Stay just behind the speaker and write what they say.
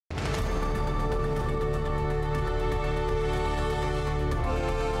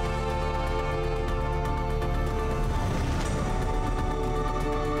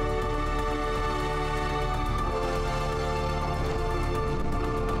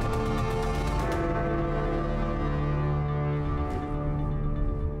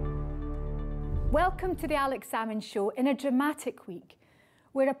Welcome to the Alex Salmond Show in a dramatic week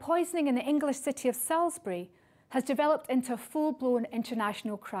where a poisoning in the English city of Salisbury has developed into a full-blown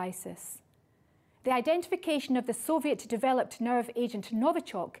international crisis. The identification of the Soviet-developed nerve agent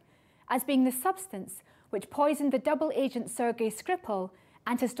Novichok as being the substance which poisoned the double agent Sergei Skripal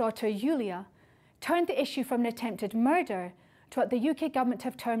and his daughter Yulia turned the issue from an attempted murder to what the UK government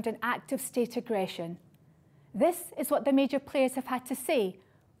have termed an act of state aggression. This is what the major players have had to say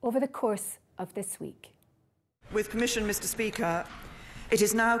over the course of this week. With permission, Mr. Speaker, it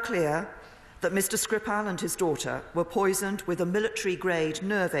is now clear that Mr. Skripal and his daughter were poisoned with a military-grade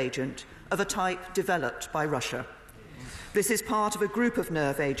nerve agent of a type developed by Russia. This is part of a group of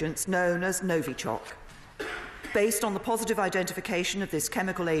nerve agents known as Novichok. Based on the positive identification of this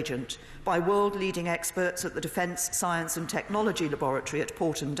chemical agent by world-leading experts at the Defence Science and Technology Laboratory at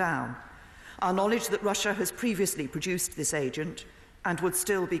Porton Down, our knowledge that Russia has previously produced this agent and would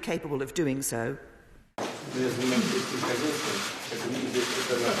still be capable of doing so. As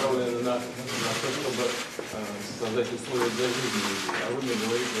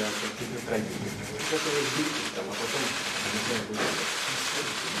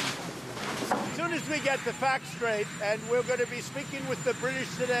soon as we get the facts straight, and we're going to be speaking with the British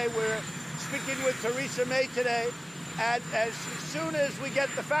today, we're speaking with Theresa May today, and as soon as we get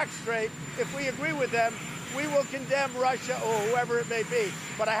the facts straight, if we agree with them, we will condemn Russia or whoever it may be.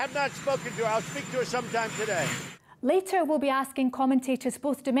 But I have not spoken to her. I'll speak to her sometime today. Later, we'll be asking commentators,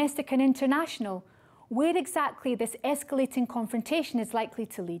 both domestic and international, where exactly this escalating confrontation is likely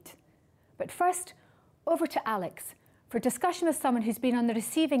to lead. But first, over to Alex for a discussion with someone who's been on the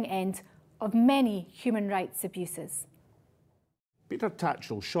receiving end of many human rights abuses. Peter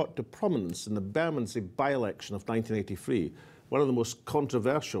Tatchell shot to prominence in the Bermondsey by-election of 1983, one of the most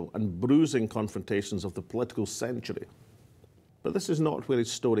controversial and bruising confrontations of the political century. But this is not where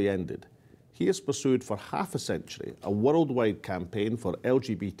his story ended. He has pursued for half a century a worldwide campaign for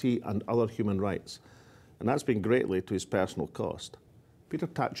LGBT and other human rights, and that's been greatly to his personal cost. Peter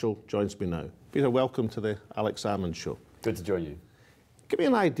Tatchell joins me now. Peter, welcome to the Alex Salmond Show. Good to join you. Give me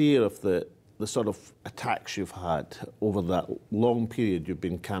an idea of the sort of attacks you've had over that long period you've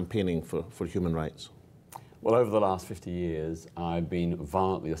been campaigning for human rights. Well, over the last 50 years, I've been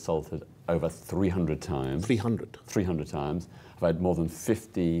violently assaulted over 300 times. 300? 300 times. I've had more than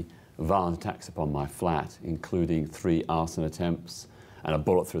 50 violent attacks upon my flat, including 3 arson attempts and a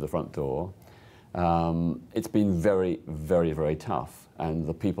bullet through the front door. It's been very, very, very tough. And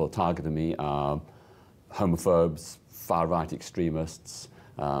the people targeting me are homophobes, far-right extremists,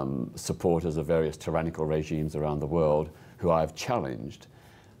 supporters of various tyrannical regimes around the world who I've challenged.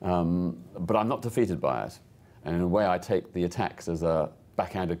 But I'm not defeated by it. And in a way, I take the attacks as a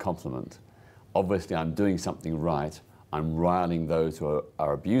backhanded compliment. Obviously, I'm doing something right. I'm riling those who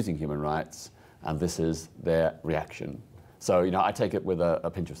are abusing human rights, and this is their reaction. So, you know, I take it with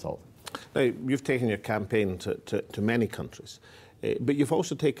a pinch of salt. Now, you've taken your campaign to many countries, but you've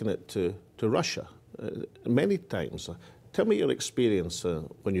also taken it to Russia many times. Tell me your experience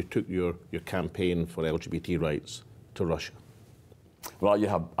when you took your campaign for LGBT rights to Russia. Well,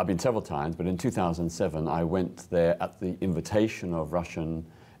 I've been several times, but in 2007 I went there at the invitation of Russian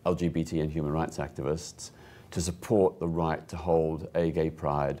LGBT and human rights activists to support the right to hold a gay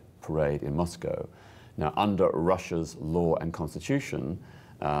pride parade in Moscow. Now, under Russia's law and constitution,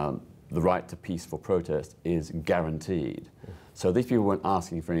 the right to peaceful protest is guaranteed. So these people weren't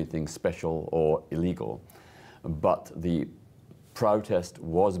asking for anything special or illegal, but the protest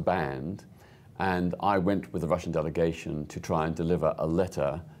was banned. And I went with the Russian delegation to try and deliver a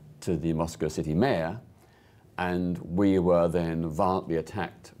letter to the Moscow city mayor, and we were then violently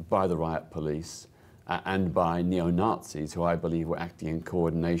attacked by the riot police and by neo-Nazis who I believe were acting in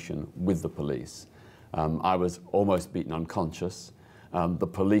coordination with the police. I was almost beaten unconscious. The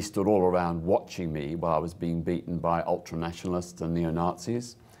police stood all around watching me while I was being beaten by ultra-nationalists and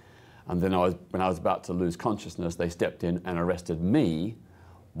neo-Nazis. And then when I was about to lose consciousness, they stepped in and arrested me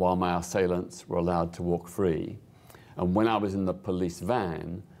while my assailants were allowed to walk free. And when I was in the police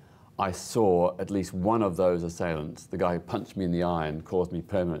van, I saw at least one of those assailants, the guy who punched me in the eye and caused me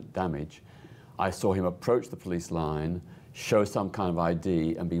permanent damage. I saw him approach the police line, show some kind of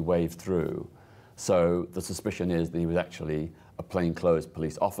ID, and be waved through. So the suspicion is that he was actually a plainclothes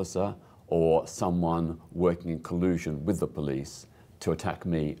police officer or someone working in collusion with the police to attack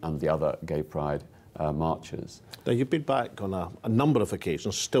me and the other gay pride marchers. Now, you've been back on a number of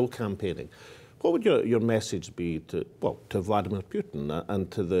occasions, still campaigning. What would your message be to Vladimir Putin and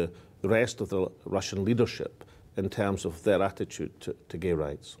to the rest of the Russian leadership in terms of their attitude to gay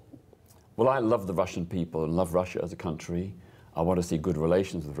rights? Well, I love the Russian people and love Russia as a country. I want to see good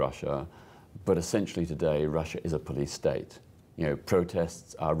relations with Russia. but essentially today Russia is a police state. You know,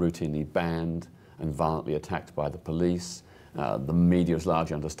 protests are routinely banned and violently attacked by the police. The media is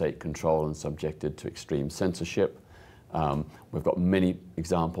largely under state control and subjected to extreme censorship. We've got many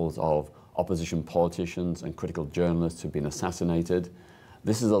examples of opposition politicians and critical journalists who've been assassinated.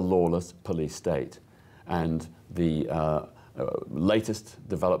 This is a lawless police state. And the latest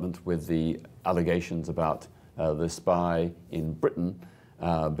development with the allegations about the spy in Britain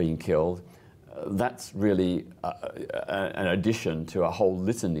being killed, that's really an addition to a whole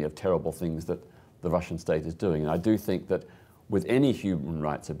litany of terrible things that the Russian state is doing. And I do think that with any human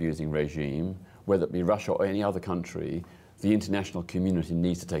rights abusing regime, whether it be Russia or any other country, the international community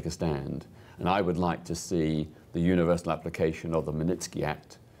needs to take a stand. And I would like to see the universal application of the Magnitsky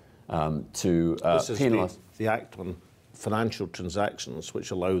Act to penalise. The Act on financial transactions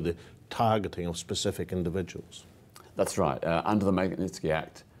which allow the targeting of specific individuals. That's right. Under the Magnitsky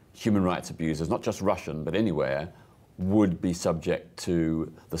Act, human rights abusers, not just Russian but anywhere, would be subject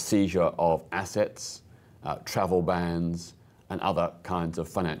to the seizure of assets, travel bans and other kinds of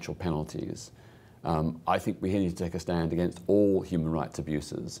financial penalties. I think we need to take a stand against all human rights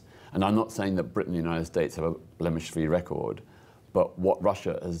abuses. And I'm not saying that Britain and the United States have a blemish-free record, but what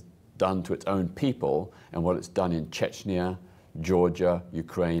Russia has done to its own people and what it's done in Chechnya, Georgia,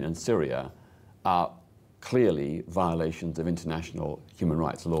 Ukraine and Syria are clearly violations of international human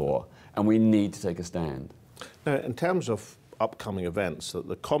rights law, and we need to take a stand. Now, in terms of upcoming events,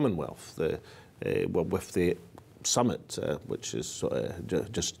 the Commonwealth, with the summit, which is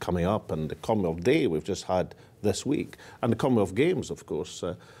just coming up, and the Commonwealth Day we've just had this week, and the Commonwealth Games, of course,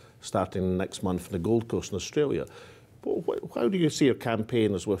 starting next month in the Gold Coast in Australia. How do you see your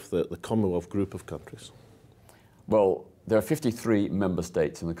campaigners with the Commonwealth group of countries? Well, there are 53 member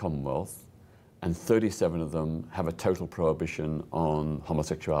states in the Commonwealth, and 37 of them have a total prohibition on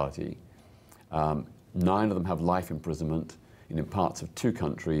homosexuality. 9 of them have life imprisonment, and in parts of 2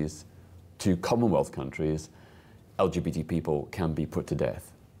 countries, 2 Commonwealth countries, LGBT people can be put to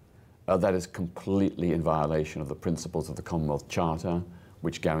death. That is completely in violation of the principles of the Commonwealth Charter,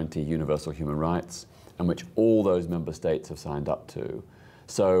 which guarantee universal human rights, and which all those member states have signed up to.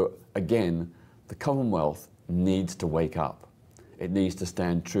 So again, the Commonwealth needs to wake up. It needs to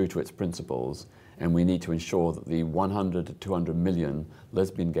stand true to its principles, and we need to ensure that the 100 to 200 million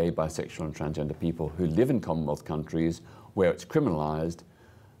lesbian, gay, bisexual and transgender people who live in Commonwealth countries where it's criminalised,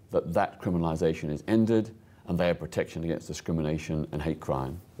 that criminalisation is ended and they have protection against discrimination and hate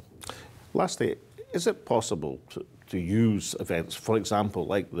crime. Lastly, is it possible to use events, for example,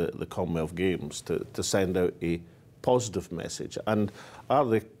 like the Commonwealth Games, to send out a positive message? And are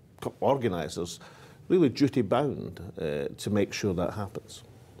the organisers really duty-bound to make sure that happens?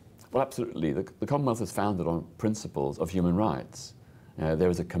 Well, absolutely. The Commonwealth is founded on principles of human rights. There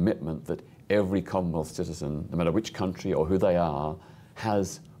is a commitment that every Commonwealth citizen, no matter which country or who they are,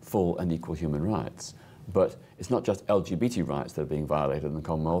 has full and equal human rights. But it's not just LGBT rights that are being violated in the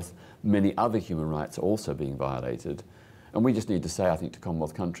Commonwealth. Many other human rights are also being violated. And we just need to say, I think, to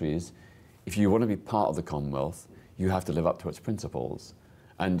Commonwealth countries, if you want to be part of the Commonwealth, you have to live up to its principles.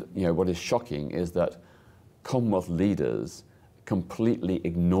 And what is shocking is that Commonwealth leaders completely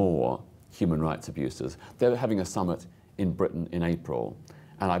ignore human rights abuses. They're having a summit in Britain in April,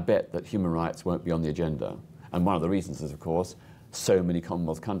 and I bet that human rights won't be on the agenda. And one of the reasons is, of course, so many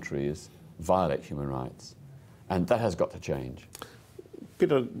Commonwealth countries violate human rights. And that has got to change.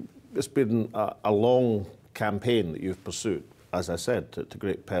 Peter, it's been a long campaign that you've pursued, as I said, to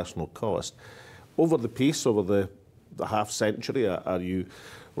great personal cost. Over the peace, over the half-century, are you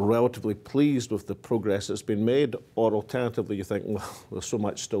relatively pleased with the progress that's been made, or alternatively you think, well, there's so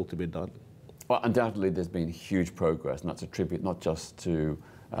much still to be done? Well, undoubtedly there's been huge progress, and that's a tribute not just to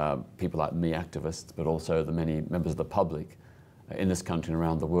people like me, activists, but also the many members of the public in this country and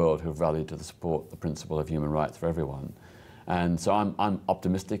around the world who have rallied to support the principle of human rights for everyone. And so I'm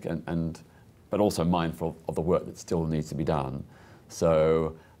optimistic but also mindful of the work that still needs to be done.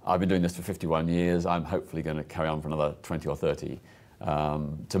 So I've been doing this for 51 years. I'm hopefully going to carry on for another 20 or 30.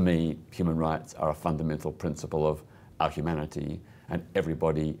 To me, human rights are a fundamental principle of our humanity, and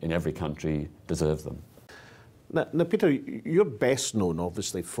everybody in every country deserves them. Now, Peter, you're best known,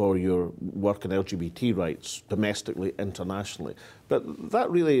 obviously, for your work on LGBT rights, domestically, internationally. But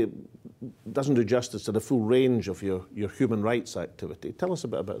that really doesn't do justice to the full range of your human rights activity. Tell us a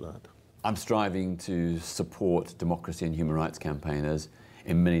bit about that. I'm striving to support democracy and human rights campaigners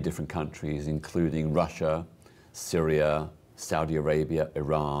in many different countries, including Russia, Syria, Saudi Arabia,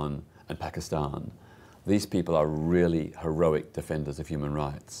 Iran, and Pakistan. These people are really heroic defenders of human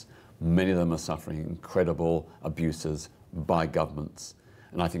rights. Many of them are suffering incredible abuses by governments,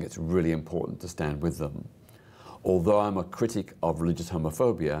 and I think it's really important to stand with them. Although I'm a critic of religious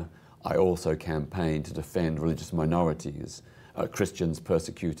homophobia, I also campaign to defend religious minorities, Christians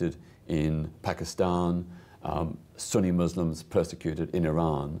persecuted in Pakistan, Sunni Muslims persecuted in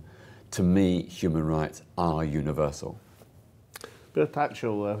Iran. To me, human rights are universal. Peter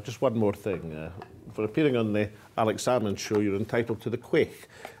Tatchell, just one more thing. For appearing on the Alex Salmond Show, you're entitled to the quaich,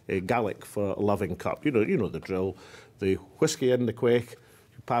 a Gaelic for a loving cup. You know the drill. The whiskey in the quaich,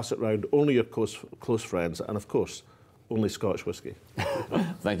 you pass it round, only your close friends, and of course, only Scotch whiskey.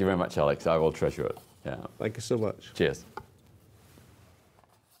 Thank you very much, Alex. I will treasure it. Yeah. Thank you so much. Cheers.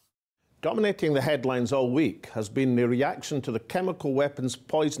 Dominating the headlines all week has been the reaction to the chemical weapons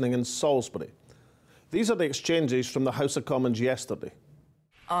poisoning in Salisbury. These are the exchanges from the House of Commons yesterday.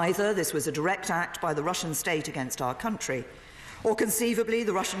 Either this was a direct act by the Russian state against our country, or conceivably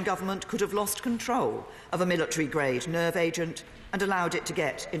the Russian government could have lost control of a military-grade nerve agent and allowed it to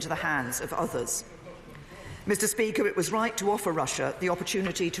get into the hands of others. Mr. Speaker, it was right to offer Russia the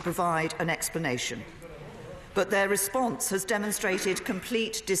opportunity to provide an explanation. But their response has demonstrated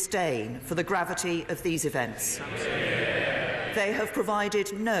complete disdain for the gravity of these events. They have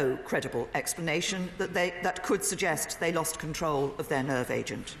provided no credible explanation that could suggest they lost control of their nerve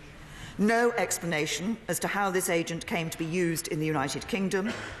agent. No explanation as to how this agent came to be used in the United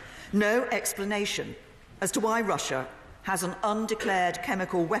Kingdom. No explanation as to why Russia has an undeclared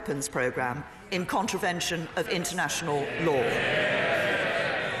chemical weapons programme in contravention of international law.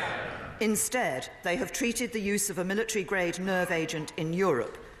 Instead, they have treated the use of a military-grade nerve agent in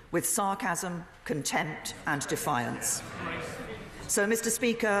Europe with sarcasm, contempt and defiance. So, Mr.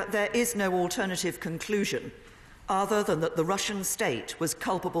 Speaker, there is no alternative conclusion other than that the Russian state was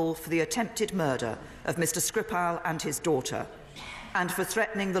culpable for the attempted murder of Mr. Skripal and his daughter, and for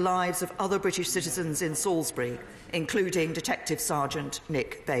threatening the lives of other British citizens in Salisbury, including Detective Sergeant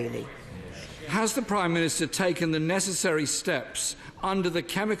Nick Bailey. Has the Prime Minister taken the necessary steps under the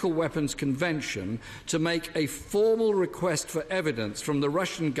Chemical Weapons Convention to make a formal request for evidence from the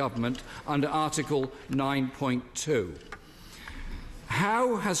Russian government under Article 9.2?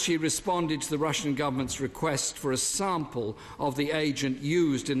 How has she responded to the Russian government's request for a sample of the agent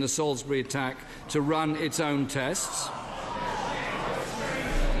used in the Salisbury attack to run its own tests?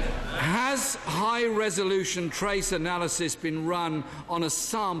 Has high-resolution trace analysis been run on a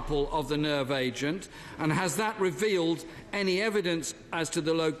sample of the nerve agent, and has that revealed any evidence as to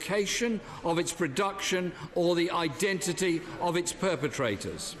the location of its production or the identity of its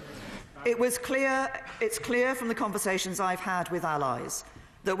perpetrators? It's clear from the conversations I've had with allies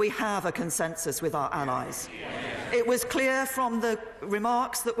that we have a consensus with our allies. It was clear from the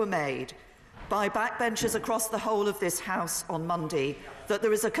remarks that were made by backbenchers across the whole of this House on Monday that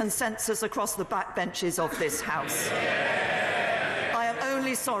there is a consensus across the backbenches of this House. I am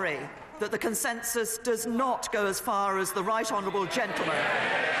only sorry that the consensus does not go as far as the right honourable gentleman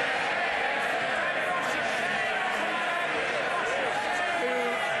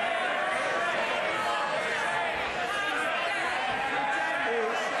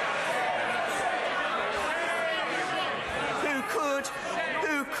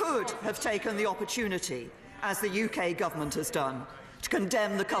who could have taken the opportunity, as the UK government has done, to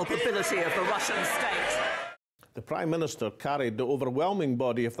condemn the culpability of the Russian state. The Prime Minister carried the overwhelming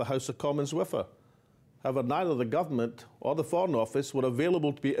body of the House of Commons with her. However, neither the government or the Foreign Office were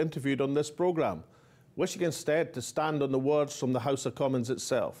available to be interviewed on this programme, wishing instead to stand on the words from the House of Commons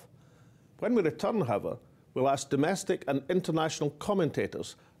itself. When we return, however, we'll ask domestic and international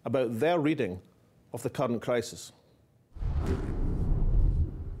commentators about their reading of the current crisis.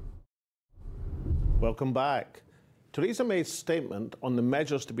 Welcome back. Theresa May's statement on the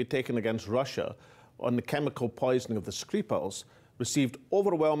measures to be taken against Russia on the chemical poisoning of the Skripals received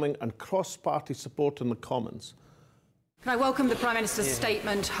overwhelming and cross-party support in the Commons. Can I welcome the Prime Minister's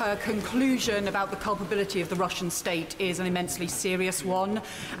statement? Her conclusion about the culpability of the Russian state is an immensely serious one,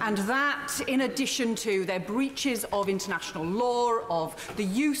 and that, in addition to their breaches of international law, of the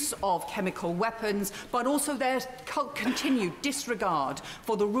use of chemical weapons, but also their continued disregard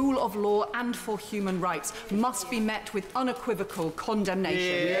for the rule of law and for human rights, must be met with unequivocal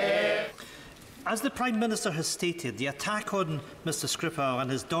condemnation. Yeah. As the Prime Minister has stated, the attack on Mr. Skripal and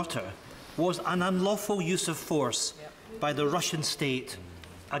his daughter was an unlawful use of force by the Russian state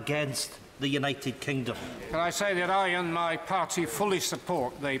against the United Kingdom. Can I say that I and my party fully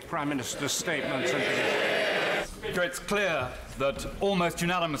support the Prime Minister's statement? It's clear that almost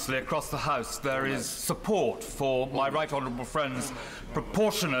unanimously across the House there is support for my right honourable friend's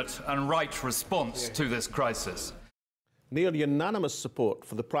proportionate and right response to this crisis. Near unanimous support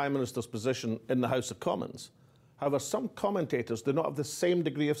for the Prime Minister's position in the House of Commons. However, some commentators do not have the same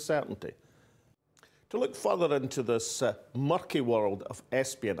degree of certainty. To look further into this murky world of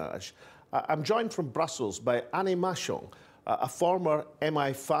espionage, I'm joined from Brussels by Annie Machon, a former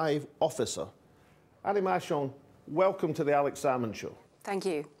MI5 officer. Annie Machon, welcome to the Alex Salmond Show. Thank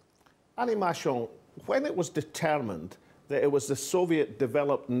you. Annie Machon, when it was determined that it was the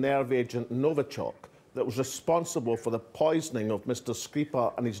Soviet-developed nerve agent Novichok that was responsible for the poisoning of Mr.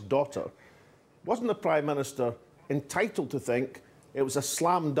 Skripal and his daughter, wasn't the Prime Minister entitled to think it was a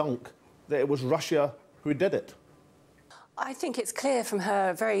slam dunk that it was Russia who did it? I think it's clear from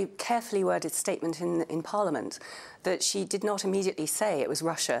her very carefully worded statement in Parliament that she did not immediately say it was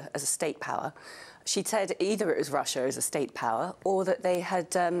Russia as a state power. She said either it was Russia as a state power or that they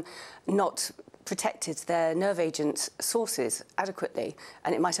had not protected their nerve agent sources adequately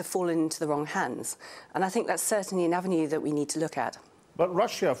and it might have fallen into the wrong hands. And I think that's certainly an avenue that we need to look at. But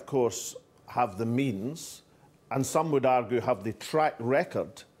Russia, of course, have the means, and some would argue have the track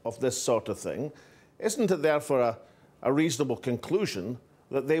record of this sort of thing. Isn't it therefore a reasonable conclusion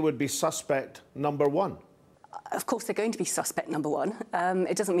that they would be suspect number one? Of course, they're going to be suspect number one.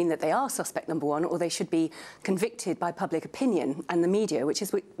 It doesn't mean that they are suspect number one, or they should be convicted by public opinion and the media, which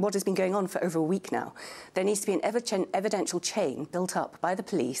is what has been going on for over a week now. There needs to be an evidential chain built up by the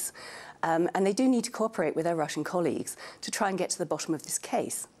police, and they do need to cooperate with their Russian colleagues to try and get to the bottom of this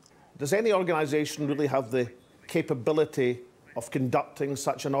case. Does any organisation really have the capability of conducting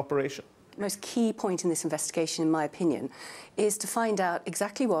such an operation? The most key point in this investigation, in my opinion, is to find out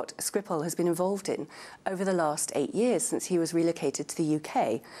exactly what Skripal has been involved in over the last 8 years since he was relocated to the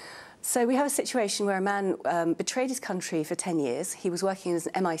UK. So we have a situation where a man betrayed his country for 10 years. He was working as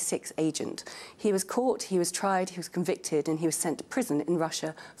an MI6 agent. He was caught, he was tried, he was convicted, and he was sent to prison in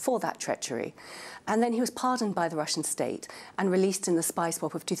Russia for that treachery. And then he was pardoned by the Russian state and released in the spy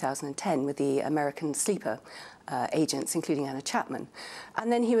swap of 2010 with the American sleeper agents, including Anna Chapman.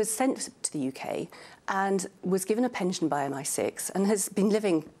 And then he was sent to the UK and was given a pension by MI6 and has been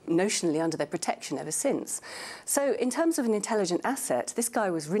living notionally under their protection ever since. So in terms of an intelligent asset, this guy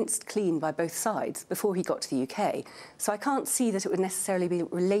was rinsed clean by both sides before he got to the UK. So I can't see that it would necessarily be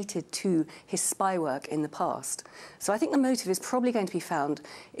related to his spy work in the past. So I think the motive is probably going to be found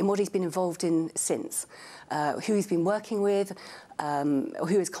in what he's been involved in since, who he's been working with, or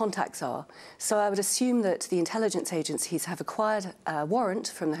who his contacts are. So I would assume that the intelligence agencies have acquired a warrant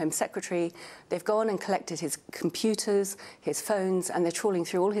from the Home Secretary. They've gone and collected his computers, his phones, and they're trawling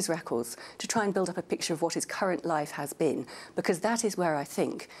through all his records to try and build up a picture of what his current life has been, because that is where I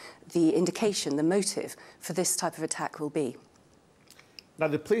think the indication, the motive for this type of attack will be. Now,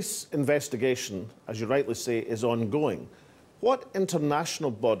 the police investigation, as you rightly say, is ongoing. What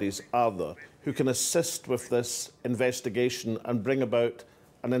international bodies are there who can assist with this investigation and bring about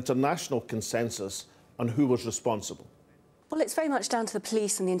an international consensus on who was responsible? Well, it's very much down to the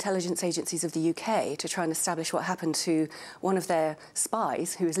police and the intelligence agencies of the UK to try and establish what happened to one of their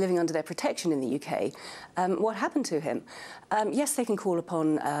spies who was living under their protection in the UK. What happened to him? Yes, they can call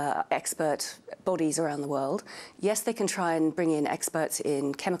upon expert bodies around the world. Yes, they can try and bring in experts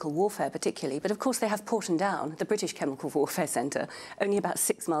in chemical warfare particularly, but of course they have Porton Down, the British Chemical Warfare Centre, only about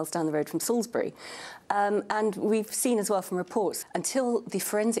 6 miles down the road from Salisbury. And we've seen as well from reports, until the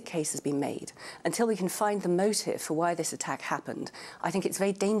forensic case has been made, until we can find the motive for why this attack happened, I think it's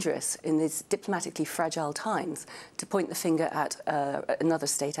very dangerous in these diplomatically fragile times to point the finger at another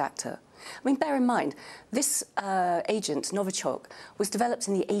state actor. I mean, bear in mind, this agent, Novichok, was developed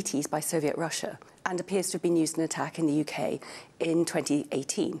in the 80s by Soviet Russia and appears to have been used in an attack in the UK in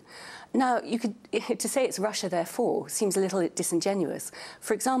 2018. Now, to say it's Russia, therefore, seems a little disingenuous.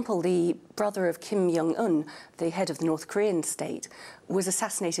 For example, the brother of Kim Jong-un, the head of the North Korean state, was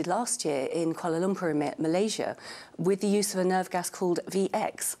assassinated last year in Kuala Lumpur, Malaysia, with the use of a nerve gas called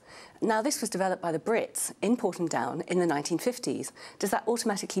VX. Now, this was developed by the Brits in Porton Down in the 1950s. Does that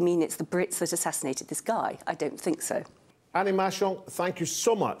automatically mean it's the Brits that assassinated this guy? I don't think so. Annie Machon, thank you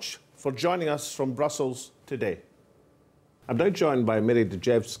so much for joining us from Brussels today. I'm now joined by Mary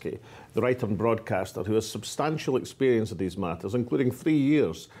Dejevsky, the writer and broadcaster who has substantial experience of these matters, including 3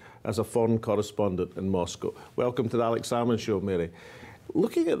 years as a foreign correspondent in Moscow. Welcome to the Alex Salmond Show, Mary.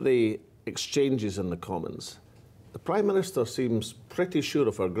 Looking at the exchanges in the Commons, the Prime Minister seems pretty sure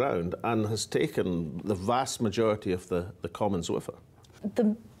of her ground and has taken the vast majority of the Commons with her.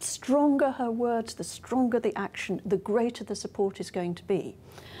 The stronger her words, the stronger the action, the greater the support is going to be.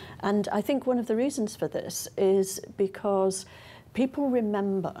 And I think one of the reasons for this is because people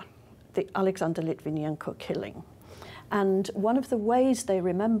remember the Alexander Litvinenko killing. And one of the ways they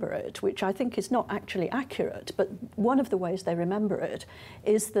remember it, which I think is not actually accurate, but one of the ways they remember it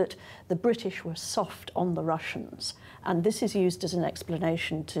is that the British were soft on the Russians. And this is used as an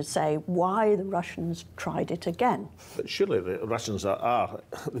explanation to say why the Russians tried it again. But surely the Russians are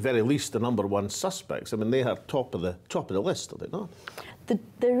at the very least, the #1 suspects. I mean, they are top of the list, are they not?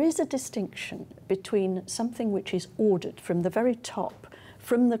 There is a distinction between something which is ordered from the very top,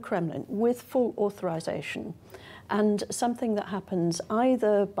 from the Kremlin, with full authorization, and something that happens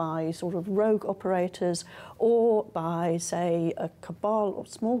either by sort of rogue operators or by, say, a cabal or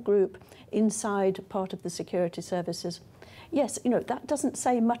small group inside part of the security services. Yes, you know, that doesn't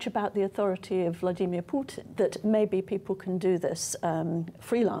say much about the authority of Vladimir Putin, that maybe people can do this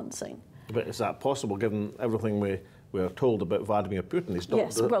freelancing. But is that possible, given everything we are told about Vladimir Putin? He's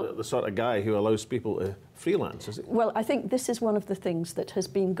not the sort of guy who allows people to freelance, is he? Well, I think this is one of the things that has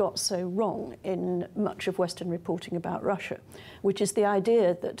been got so wrong in much of Western reporting about Russia, which is the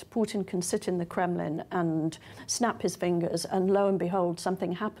idea that Putin can sit in the Kremlin and snap his fingers and lo and behold,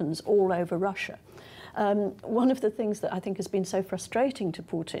 something happens all over Russia. One of the things that I think has been so frustrating to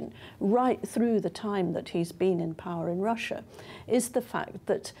Putin right through the time that he's been in power in Russia is the fact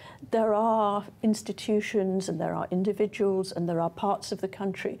that there are institutions and there are individuals and there are parts of the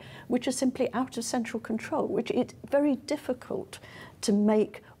country which are simply out of central control, which it's very difficult to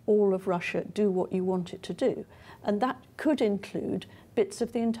make all of Russia do what you want it to do. And that could include bits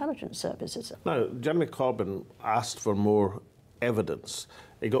of the intelligence services. Now, Jeremy Corbyn asked for more evidence.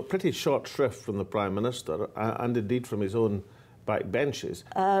 He got pretty short shrift from the Prime Minister and indeed from his own backbenches.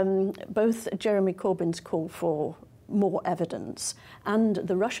 Both Jeremy Corbyn's call for more evidence and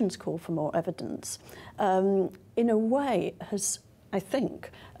the Russians' call for more evidence, in a way has, I think,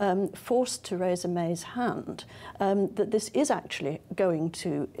 forced Theresa May's hand that this is actually going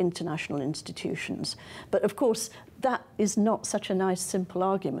to international institutions. But of course, that is not such a nice, simple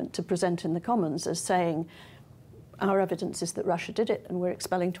argument to present in the Commons as saying, our evidence is that Russia did it and we're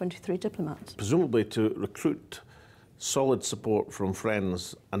expelling 23 diplomats. Presumably to recruit solid support from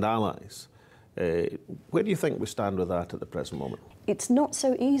friends and allies. Where do you think we stand with that at the present moment? It's not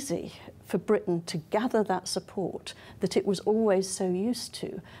so easy for Britain to gather that support that it was always so used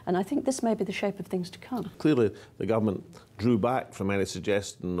to, and I think this may be the shape of things to come. Clearly, the government drew back from any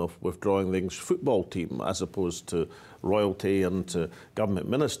suggestion of withdrawing the English football team, as opposed to royalty and to government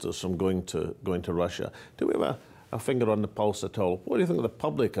ministers from going to Russia. Do we have a finger on the pulse at all? What do you think the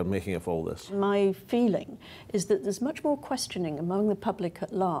public are making of all this? My feeling is that there's much more questioning among the public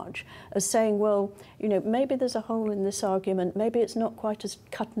at large as saying, well, you know, maybe there's a hole in this argument, maybe it's not quite as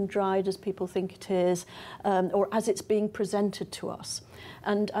cut and dried as people think it is, or as it's being presented to us.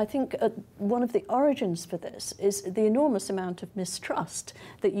 And I think one of the origins for this is the enormous amount of mistrust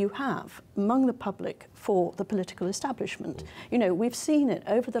that you have among the public for the political establishment. You know, we've seen it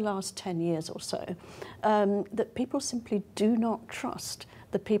over the last 10 years or so, that people simply do not trust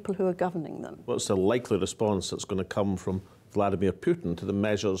the people who are governing them. What's the likely response that's going to come from Vladimir Putin to the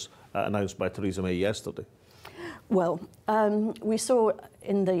measures announced by Theresa May yesterday? Well, we saw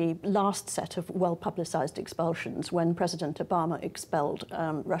in the last set of well-publicised expulsions when President Obama expelled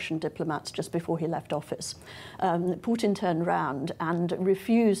Russian diplomats just before he left office. Putin turned round and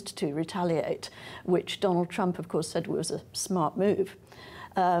refused to retaliate, which Donald Trump, of course, said was a smart move,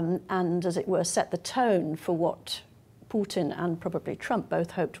 and, as it were, set the tone for what Putin and probably Trump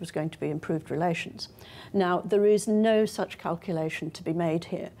both hoped was going to be improved relations. Now, there is no such calculation to be made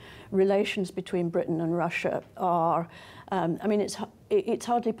here. Relations between Britain and Russia are, I mean, it's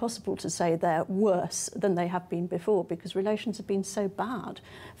hardly possible to say they're worse than they have been before, because relations have been so bad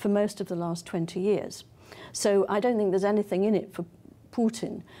for most of the last 20 years. So I don't think there's anything in it for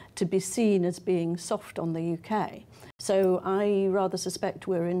Putin to be seen as being soft on the UK. So I rather suspect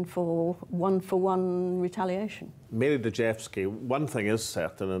we're in for one retaliation. Mary Dejevsky, one thing is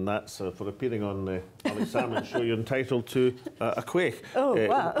certain, and that's for appearing on the Alex Salmond Show, you're entitled to a quaich,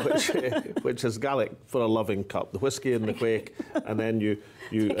 wow. which is Gaelic for a loving cup, the whiskey and the quaich, and then you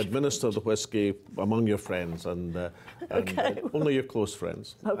administer the whiskey among your friends, and only your close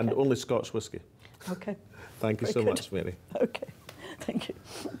friends, and only Scotch whiskey. Okay. Thank you so much, Mary. Okay, thank you.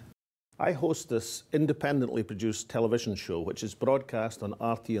 I host this independently produced television show which is broadcast on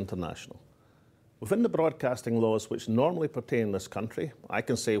RT International. Within the broadcasting laws which normally pertain in this country, I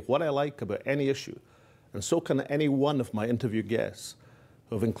can say what I like about any issue, and so can any one of my interview guests,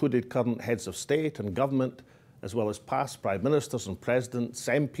 who have included current heads of state and government, as well as past prime ministers and presidents,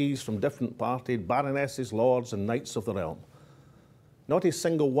 MPs from different parties, baronesses, lords and knights of the realm. Not a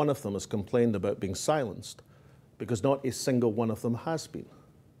single one of them has complained about being silenced, because not a single one of them has been.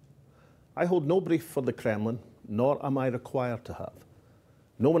 I hold no brief for the Kremlin, nor am I required to have.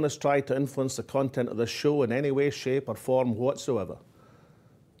 No one has tried to influence the content of this show in any way, shape or form whatsoever.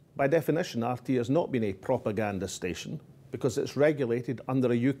 By definition, RT has not been a propaganda station because it's regulated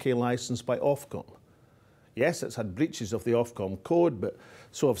under a UK licence by Ofcom. Yes, it's had breaches of the Ofcom code, but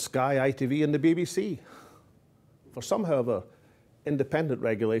so have Sky, ITV and the BBC. For some, however, independent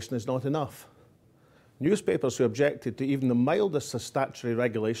regulation is not enough. Newspapers who objected to even the mildest statutory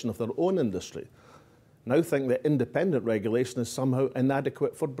regulation of their own industry now think that independent regulation is somehow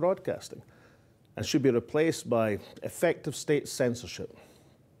inadequate for broadcasting and should be replaced by effective state censorship.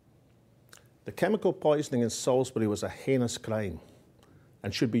 The chemical poisoning in Salisbury was a heinous crime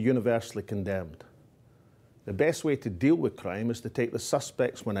and should be universally condemned. The best way to deal with crime is to take the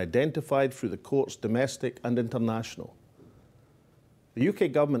suspects when identified through the courts, domestic and international. The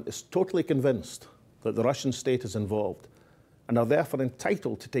UK government is totally convinced that the Russian state is involved and are therefore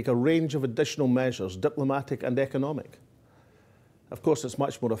entitled to take a range of additional measures, diplomatic and economic. Of course, it's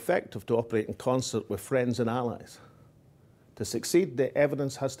much more effective to operate in concert with friends and allies. To succeed, the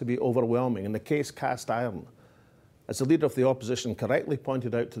evidence has to be overwhelming and the case cast iron, as the Leader of the Opposition correctly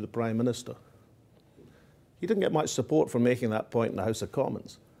pointed out to the Prime Minister. He didn't get much support for making that point in the House of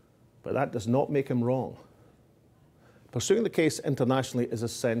Commons, but that does not make him wrong. Pursuing the case internationally is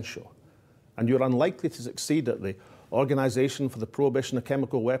essential, and you're unlikely to succeed at the Organisation for the Prohibition of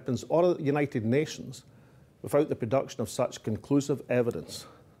Chemical Weapons or the United Nations without the production of such conclusive evidence.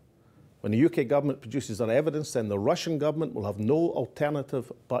 When the UK government produces their evidence, then the Russian government will have no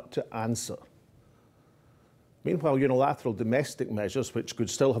alternative but to answer. Meanwhile, unilateral domestic measures, which could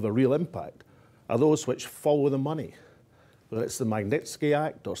still have a real impact, are those which follow the money, whether it's the Magnitsky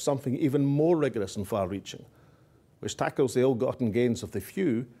Act or something even more rigorous and far-reaching, which tackles the ill-gotten gains of the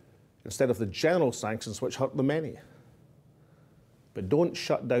few instead of the general sanctions which hurt the many. But don't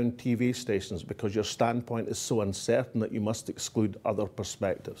shut down TV stations because your standpoint is so uncertain that you must exclude other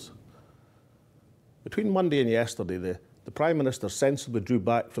perspectives. Between Monday and yesterday, the Prime Minister sensibly drew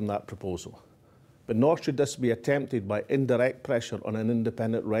back from that proposal, but nor should this be attempted by indirect pressure on an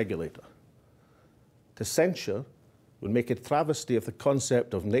independent regulator. To censure would make a travesty of the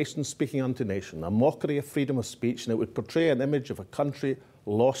concept of nation speaking unto nation, a mockery of freedom of speech, and it would portray an image of a country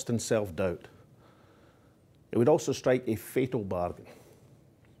lost in self-doubt. It would also strike a fatal bargain.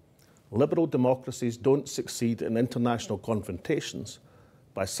 Liberal democracies don't succeed in international confrontations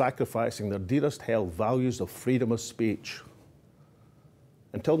by sacrificing their dearest held values of freedom of speech.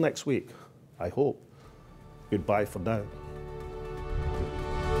 Until next week, I hope, goodbye for now.